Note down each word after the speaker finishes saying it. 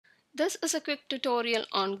This is a quick tutorial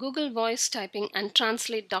on Google Voice Typing and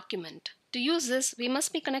Translate document. To use this, we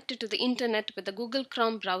must be connected to the internet with the Google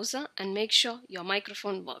Chrome browser and make sure your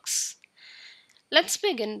microphone works. Let's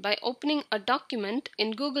begin by opening a document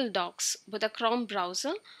in Google Docs with a Chrome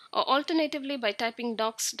browser, or alternatively by typing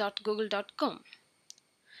docs.google.com.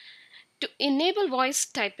 To enable voice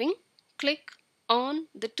typing, click on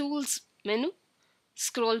the Tools menu,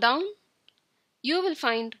 scroll down. You will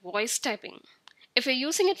find voice typing. If you're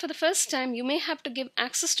using it for the first time, you may have to give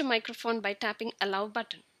access to microphone by tapping Allow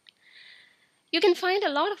button. You can find a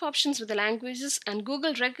lot of options with the languages, and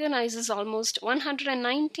Google recognizes almost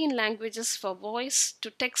 119 languages for voice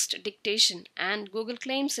to text dictation, and Google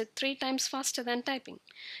claims it 3 times faster than typing.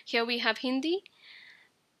 Here we have Hindi,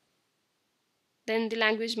 then the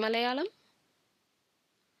language Malayalam,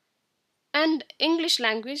 and English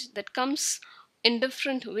language that comes in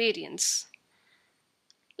different variants.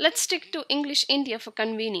 Let's stick to English India for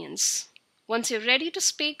convenience. Once you're ready to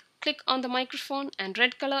speak, click on the microphone and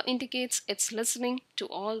red color indicates it's listening to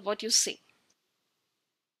all what you say.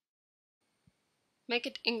 Make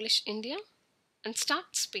it English India and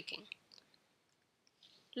start speaking.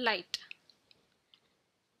 Light.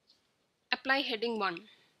 Apply heading 1.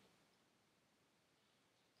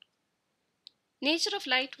 Nature of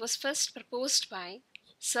light was first proposed by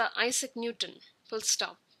Sir Isaac Newton. Full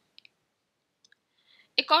stop.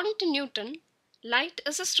 According to Newton, light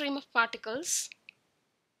is a stream of particles,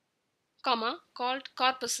 called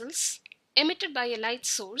corpuscles, emitted by a light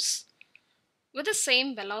source with the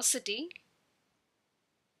same velocity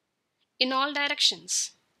in all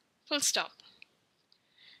directions. Full stop.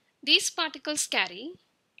 These particles carry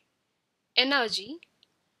energy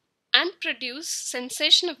and produce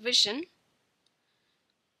sensation of vision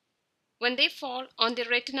when they fall on the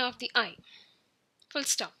retina of the eye. Full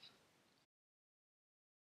stop.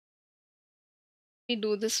 We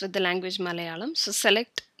do this with the language Malayalam. So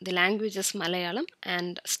select the language as Malayalam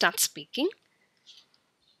and start speaking.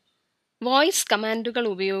 Voice കമാൻഡുകൾ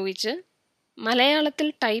ഉപയോഗിച്ച് മലയാളത്തിൽ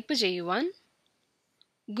type ചെയ്യുവാൻ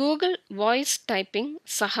Google Voice Typing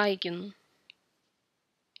സഹായിക്കുന്നു.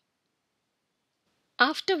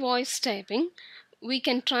 After voice typing, we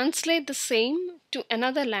can translate the same to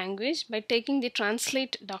another language by taking the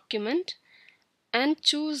translate document and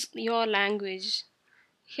choose your language.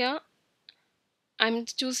 Here I'm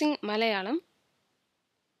choosing Malayalam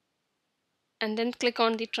and then click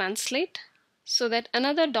on the translate so that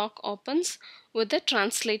another doc opens with the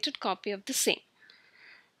translated copy of the same.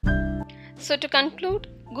 So to conclude,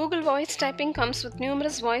 Google Voice Typing comes with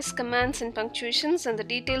numerous voice commands and punctuations, and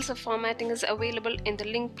the details of formatting is available in the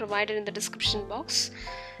link provided in the description box.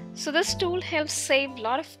 So this tool helps save a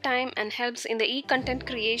lot of time and helps in the e-content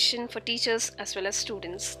creation for teachers as well as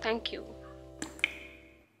students. Thank you.